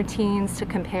cooking routines to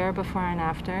compare before and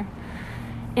after.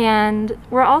 And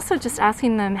we're also just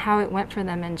asking them how it went for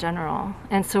them in general.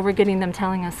 And so we're getting them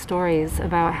telling us stories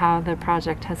about how the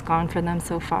project has gone for them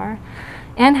so far,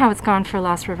 and how it's gone for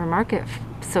Lost River Market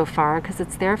so far, because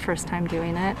it's their first time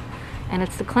doing it, and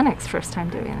it's the clinic's first time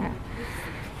doing it.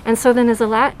 And so then as a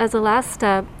last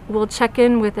step, we'll check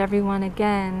in with everyone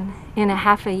again in a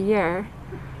half a year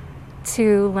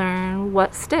to learn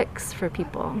what sticks for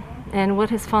people and what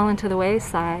has fallen to the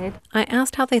wayside. I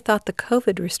asked how they thought the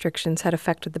COVID restrictions had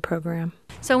affected the program.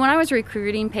 So when I was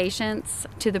recruiting patients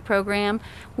to the program,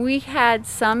 we had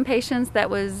some patients that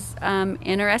was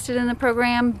interested in the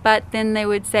program, but then they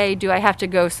would say, do I have to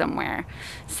go somewhere?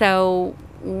 So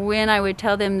when I would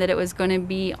tell them that it was going to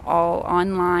be all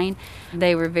online,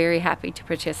 they were very happy to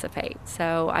participate.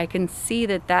 So I can see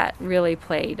that really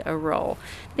played a role.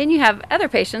 Then you have other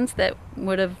patients that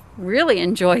would have really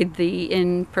enjoyed the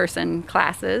in-person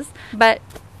classes, but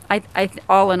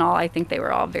all in all, I think they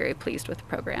were all very pleased with the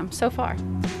program so far.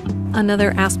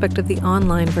 Another aspect of the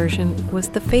online version was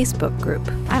the Facebook group.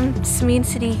 I'm Samin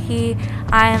Siddiqui.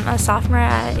 I'm a sophomore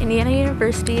at Indiana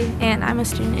University, and I'm a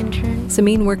student intern.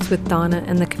 Samin works with Donna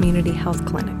and the Community Health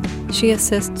Clinic. She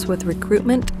assists with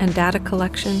recruitment and data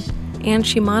collection, and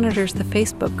she monitors the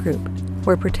Facebook group,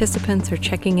 where participants are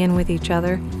checking in with each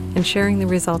other and sharing the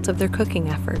results of their cooking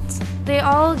efforts. They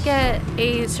all get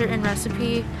a certain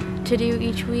recipe to do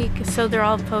each week, so they're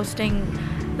all posting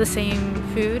the same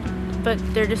food, but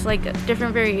they're just like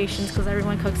different variations because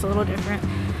everyone cooks a little different.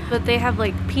 But they have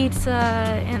like pizza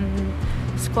and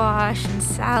squash and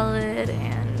salad,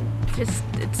 and just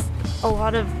it's a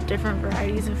lot of different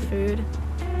varieties of food.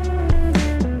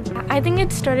 I think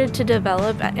it started to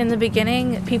develop. In the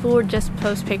beginning, people would just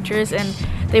post pictures and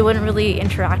they wouldn't really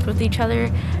interact with each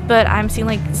other. But I'm seeing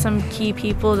like some key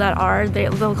people that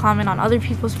they'll comment on other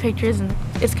people's pictures, and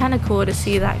it's kind of cool to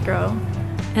see that grow.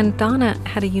 And Donna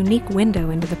had a unique window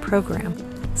into the program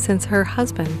since her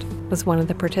husband was one of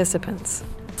the participants.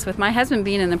 So with my husband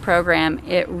being in the program,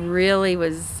 it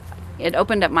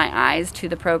opened up my eyes to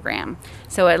the program.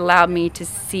 So it allowed me to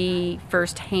see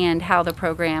firsthand how the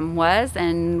program was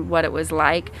and what it was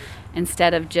like,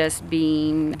 instead of just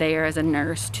being there as a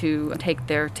nurse to take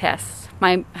their tests.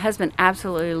 My husband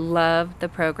absolutely loved the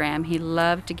program. He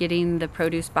loved getting the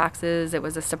produce boxes. It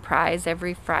was a surprise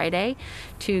every Friday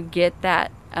to get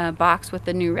that box with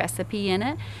the new recipe in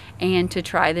it and to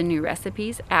try the new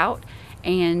recipes out.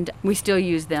 And we still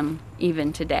use them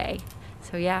even today.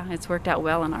 So yeah, it's worked out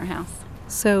well in our house.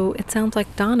 So it sounds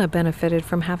like Donna benefited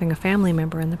from having a family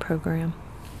member in the program.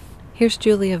 Here's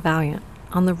Julia Valiant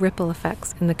on the ripple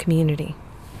effects in the community.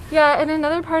 Yeah, and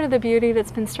another part of the beauty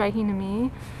that's been striking to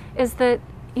me is that,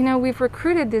 we've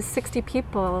recruited these 60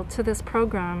 people to this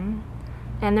program,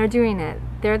 and they're doing it.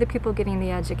 They're the people getting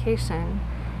the education.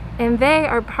 And they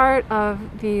are part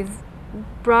of these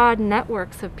broad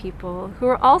networks of people who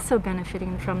are also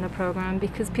benefiting from the program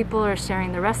because people are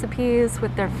sharing the recipes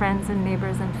with their friends and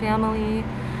neighbors and family.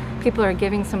 People are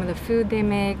giving some of the food they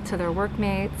make to their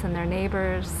workmates and their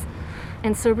neighbors.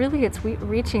 And so really it's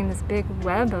reaching this big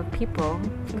web of people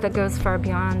that goes far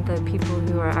beyond the people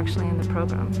who are actually in the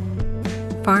program.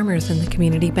 Farmers in the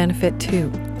community benefit too.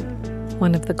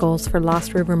 One of the goals for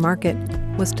Lost River Market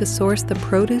was to source the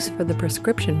produce for the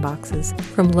prescription boxes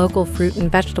from local fruit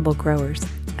and vegetable growers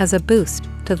as a boost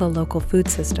to the local food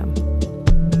system.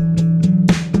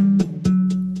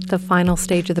 The final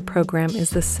stage of the program is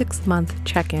the 6-month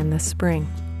check-in this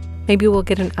spring. Maybe we'll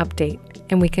get an update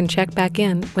and we can check back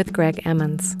in with Greg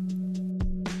Emmons.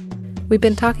 We've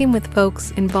been talking with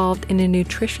folks involved in a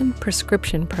nutrition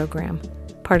prescription program,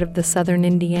 part of the Southern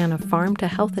Indiana Farm to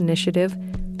Health Initiative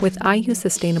with IU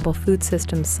Sustainable Food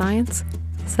Systems Science,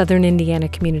 Southern Indiana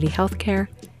Community Healthcare,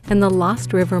 and the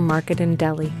Lost River Market and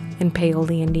Deli in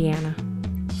Paoli, Indiana.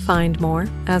 Find more,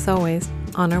 as always,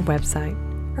 on our website,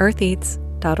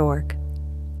 eartheats.org.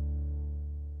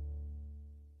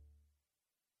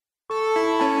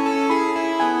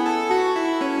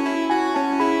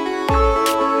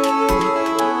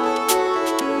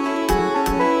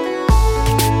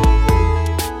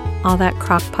 All that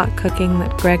crock-pot cooking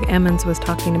that Greg Emmons was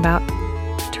talking about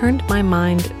turned my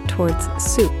mind towards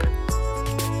soup.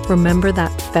 Remember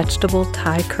that vegetable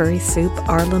Thai curry soup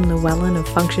Arlen Llewellyn of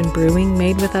Function Brewing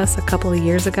made with us a couple of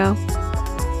years ago?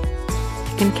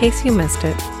 In case you missed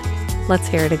it, let's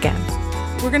hear it again.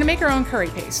 We're going to make our own curry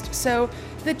paste. So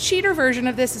the cheater version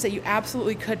of this is that you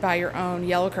absolutely could buy your own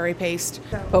yellow curry paste.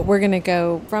 But we're going to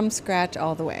go from scratch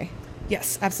all the way.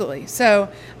 Yes, absolutely. So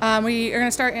we are going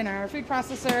to start in our food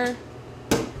processor.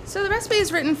 So the recipe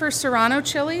is written for serrano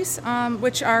chilies,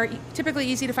 which are typically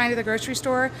easy to find at the grocery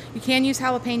store. You can use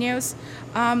jalapenos,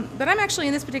 but I'm actually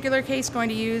in this particular case going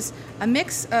to use a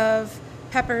mix of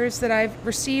peppers that I've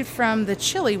received from the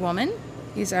Chili Woman.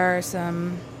 These are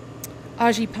some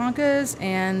ajipancas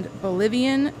and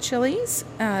Bolivian chilies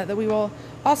that we will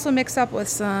also mix up with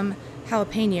some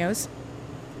jalapenos.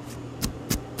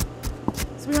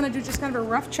 So we want to do just kind of a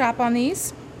rough chop on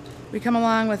these. We come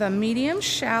along with a medium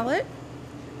shallot.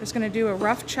 Just going to do a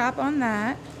rough chop on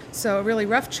that. So a really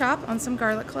rough chop on some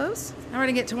garlic cloves. Now we're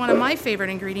going to get to one of my favorite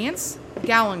ingredients,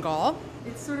 galangal.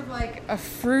 It's sort of like a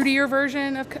fruitier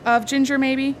version of ginger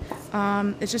maybe.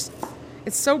 It's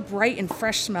so bright and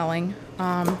fresh smelling.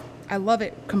 I love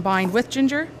it combined with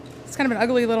ginger. It's kind of an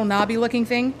ugly little knobby looking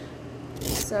thing.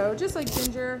 So just like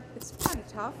ginger, it's kind of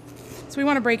tough. So we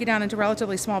want to break it down into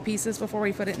relatively small pieces before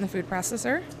we put it in the food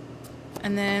processor.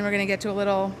 And then we're going to get to a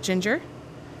little ginger.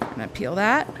 I'm going to peel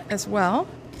that as well.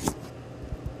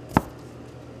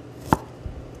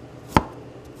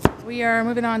 We are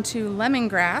moving on to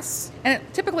lemongrass. And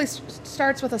it typically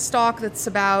starts with a stalk that's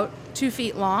about 2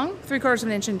 feet long, 3/4 of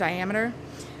an inch in diameter.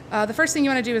 The first thing you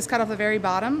want to do is cut off the very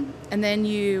bottom, and then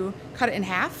you cut it in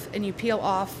half, and you peel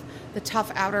off the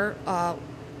tough outer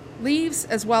leaves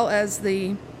as well as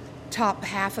the top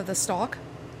half of the stalk,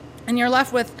 and you're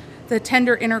left with the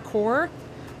tender inner core.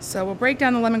 So we'll break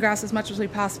down the lemongrass as much as we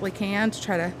possibly can to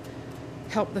try to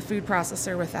help the food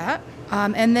processor with that.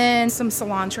 And then some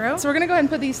cilantro. So we're going to go ahead and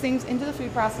put these things into the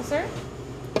food processor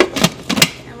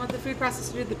and let the food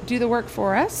processor do the work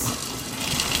for us.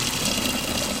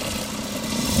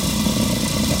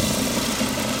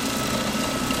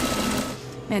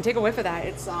 Man, take a whiff of that.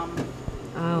 It's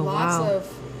lots of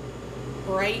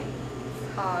bright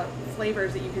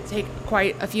flavors that you could take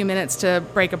quite a few minutes to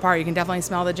break apart. You can definitely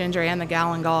smell the ginger and the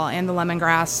galangal and the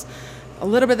lemongrass. A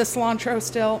little bit of the cilantro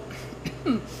still.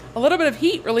 A little bit of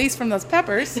heat released from those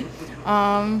peppers.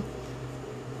 And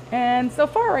so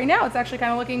far right now it's actually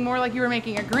kind of looking more like you were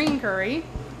making a green curry.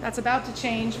 That's about to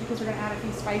change because we're going to add a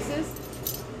few spices.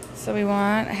 So we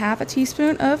want 1/2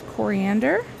 teaspoon of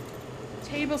coriander, a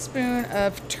tablespoon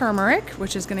of turmeric,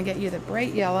 which is going to get you the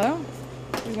bright yellow.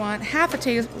 We want 1/2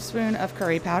 tablespoon of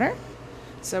curry powder.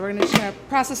 So we're just going to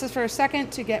process this for a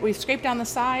second we've scraped down the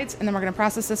sides, and then we're going to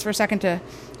process this for a second to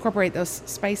incorporate those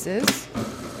spices.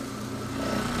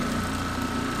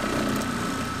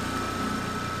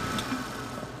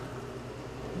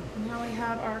 Now we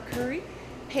have our curry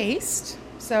paste.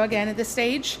 So again, at this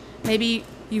stage, maybe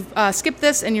you've skipped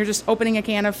this and you're just opening a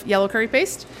can of yellow curry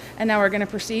paste. And now we're going to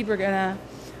proceed. We're going to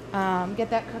get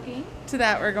that cooking. To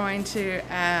that, we're going to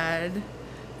add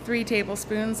 3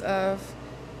 tablespoons of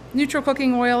neutral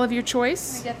cooking oil of your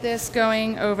choice. Get this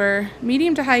going over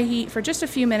medium to high heat for just a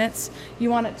few minutes. You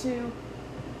want it to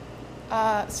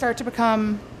start to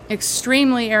become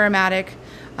extremely aromatic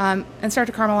and start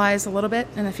to caramelize a little bit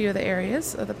in a few of the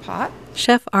areas of the pot.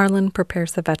 Chef Arlen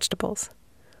prepares the vegetables.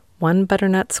 1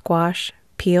 butternut squash,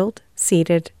 peeled,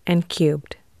 seeded, and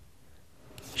cubed.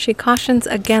 She cautions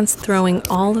against throwing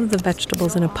all of the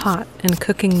vegetables in a pot and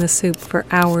cooking the soup for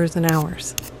hours and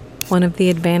hours. One of the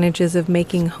advantages of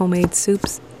making homemade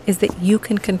soups is that you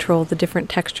can control the different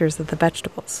textures of the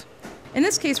vegetables. In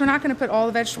this case, we're not going to put all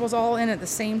the vegetables all in at the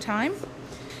same time.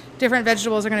 Different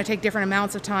vegetables are going to take different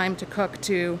amounts of time to cook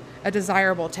to a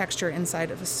desirable texture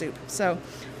inside of a soup. So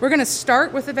we're going to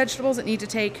start with the vegetables that need to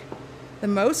take the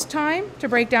most time to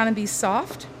break down and be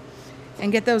soft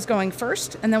and get those going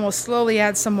first, and then we'll slowly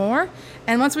add some more.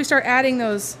 And once we start adding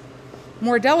those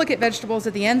more delicate vegetables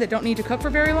at the end that don't need to cook for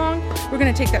very long, we're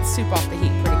going to take that soup off the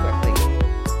heat pretty quickly.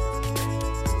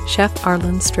 Chef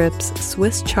Arlen strips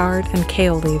Swiss chard and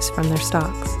kale leaves from their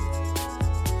stalks.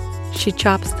 She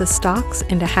chops the stalks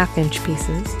into half-inch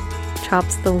pieces,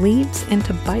 chops the leaves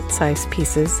into bite-sized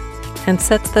pieces, and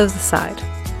sets those aside.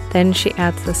 Then she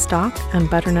adds the stalk and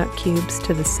butternut cubes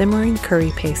to the simmering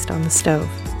curry paste on the stove.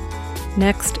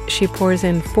 Next, she pours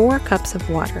in 4 cups of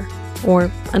water,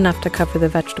 or enough to cover the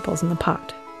vegetables in the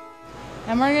pot.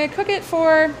 And we're going to cook it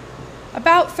for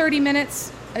about 30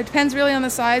 minutes. It depends really on the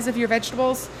size of your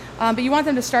vegetables, but you want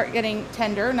them to start getting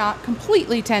tender, not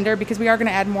completely tender, because we are going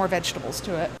to add more vegetables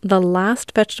to it. The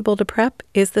last vegetable to prep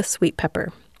is the sweet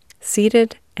pepper,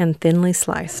 seeded and thinly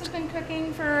sliced. It's been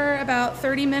cooking for about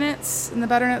 30 minutes, and the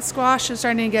butternut squash is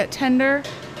starting to get tender.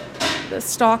 The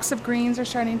stalks of greens are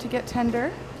starting to get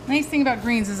tender. Nice thing about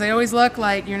greens is they always look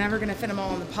like you're never going to fit them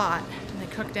all in the pot, and they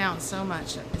cook down so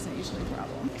much that isn't usually a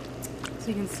problem. So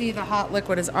you can see the hot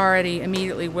liquid is already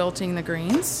immediately wilting the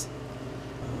greens.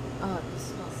 Oh, it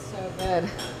smells so good.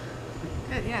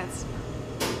 Good, yeah.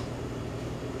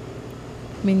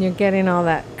 I mean, you're getting all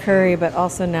that curry, but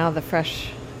also now the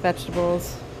fresh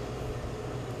vegetables.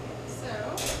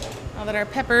 So, now that our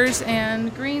peppers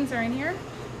and greens are in here,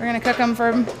 we're going to cook them for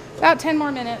about 10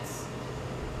 more minutes.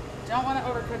 Don't want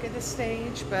to overcook at this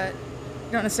stage, but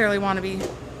you don't necessarily want to be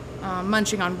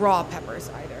munching on raw peppers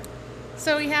either.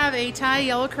 So we have a Thai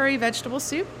yellow curry vegetable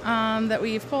soup that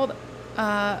we've pulled.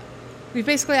 We've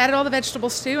basically added all the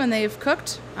vegetables to, and they've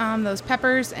cooked. Those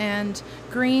peppers and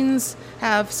greens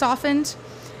have softened,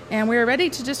 and we're ready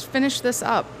to just finish this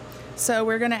up. So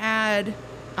we're going to add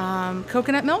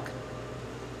coconut milk.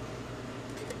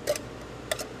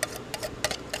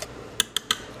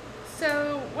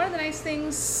 So one of the nice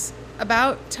things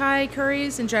about Thai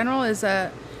curries in general is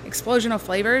a explosion of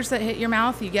flavors that hit your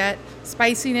mouth. You get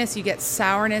spiciness, you get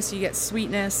sourness, you get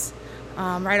sweetness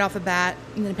right off the bat.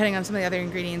 And then depending on some of the other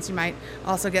ingredients, you might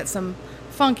also get some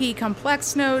funky,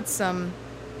 complex notes, some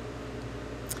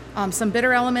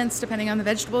bitter elements depending on the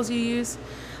vegetables you use.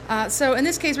 So in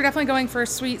this case, we're definitely going for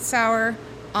sweet, sour,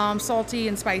 salty,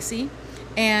 and spicy.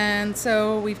 And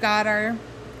so we've got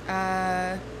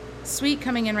our sweet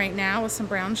coming in right now with some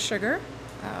brown sugar.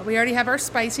 We already have our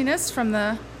spiciness from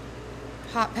the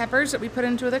hot peppers that we put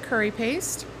into the curry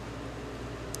paste.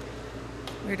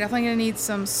 We're definitely going to need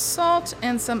some salt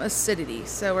and some acidity.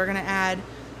 So we're going to add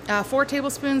 4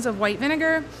 tablespoons of white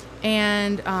vinegar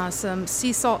and some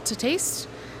sea salt to taste.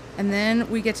 And then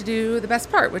we get to do the best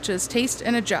part, which is taste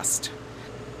and adjust.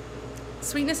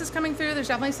 Sweetness is coming through. There's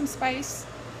definitely some spice.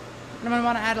 And I'm going to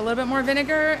want to add a little bit more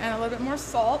vinegar and a little bit more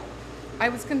salt. I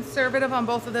was conservative on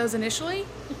both of those initially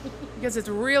because it's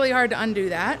really hard to undo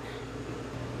that.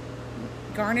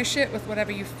 Garnish it with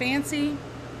whatever you fancy.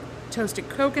 Toasted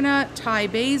coconut, Thai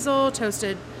basil,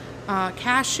 toasted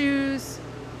cashews,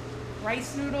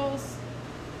 rice noodles.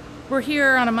 We're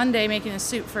here on a Monday making a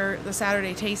soup for the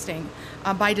Saturday tasting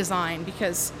by design,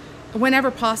 because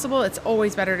whenever possible, it's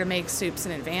always better to make soups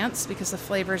in advance because the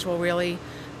flavors will really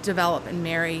develop and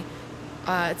marry.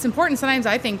 It's important sometimes,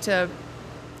 I think,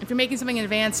 if you're making something in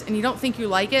advance and you don't think you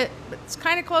like it, but it's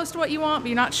kind of close to what you want, but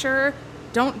you're not sure,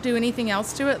 don't do anything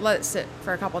else to it. Let it sit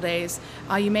for a couple days.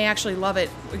 You may actually love it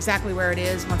exactly where it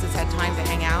is once it's had time to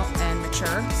hang out and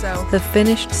mature. So the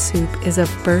finished soup is a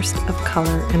burst of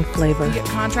color and flavor. You get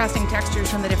contrasting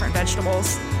textures from the different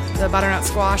vegetables. The butternut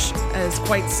squash is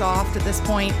quite soft at this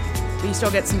point, but you still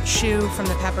get some chew from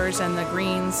the peppers and the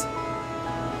greens.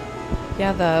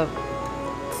 Yeah, the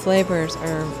flavors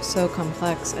are so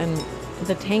complex, and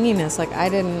the tanginess,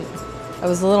 I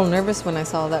was a little nervous when I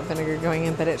saw that vinegar going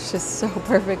in, but it's just so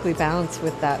perfectly balanced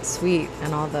with that sweet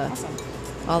and all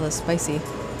the spicy.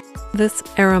 This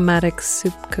aromatic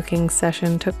soup cooking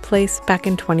session took place back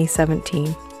in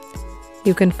 2017.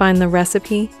 You can find the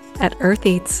recipe at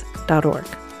eartheats.org.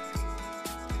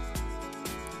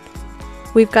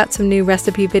 We've got some new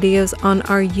recipe videos on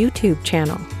our YouTube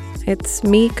channel. It's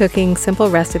me cooking simple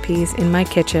recipes in my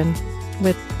kitchen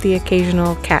with the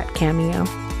occasional cat cameo.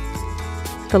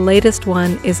 The latest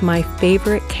one is my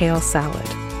favorite kale salad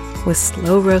with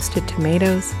slow roasted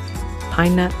tomatoes,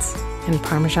 pine nuts, and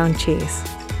Parmesan cheese.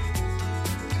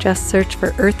 Just search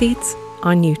for Earth Eats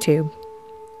on YouTube.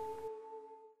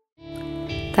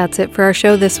 That's it for our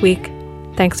show this week.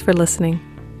 Thanks for listening.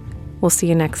 We'll see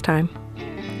you next time.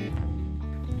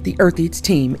 The Earth Eats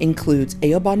team includes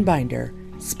Eobon Binder,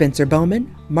 Spencer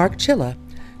Bowman, Mark Chilla,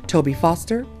 Toby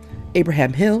Foster,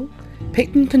 Abraham Hill,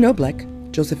 Peyton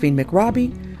Knoblech, Josephine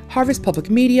McRobbie, Harvest Public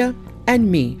Media,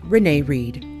 and me, Renee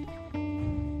Reed.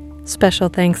 Special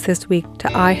thanks this week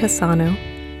to I.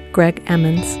 Hassano, Greg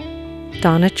Emmons,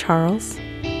 Donna Charles,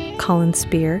 Colin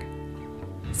Spear,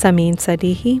 Samin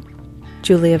Sadihi,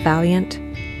 Julia Valiant,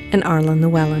 and Arlen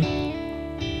Llewellyn.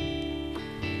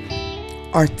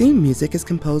 Our theme music is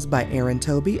composed by Aaron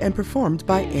Toby and performed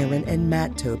by Aaron and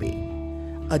Matt Toby.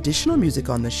 Additional music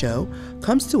on the show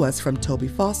comes to us from Toby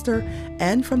Foster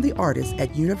and from the artists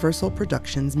at Universal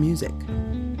Productions Music.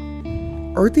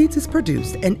 Earth Eats is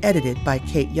produced and edited by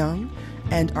Kate Young,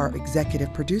 and our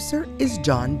executive producer is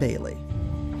John Bailey.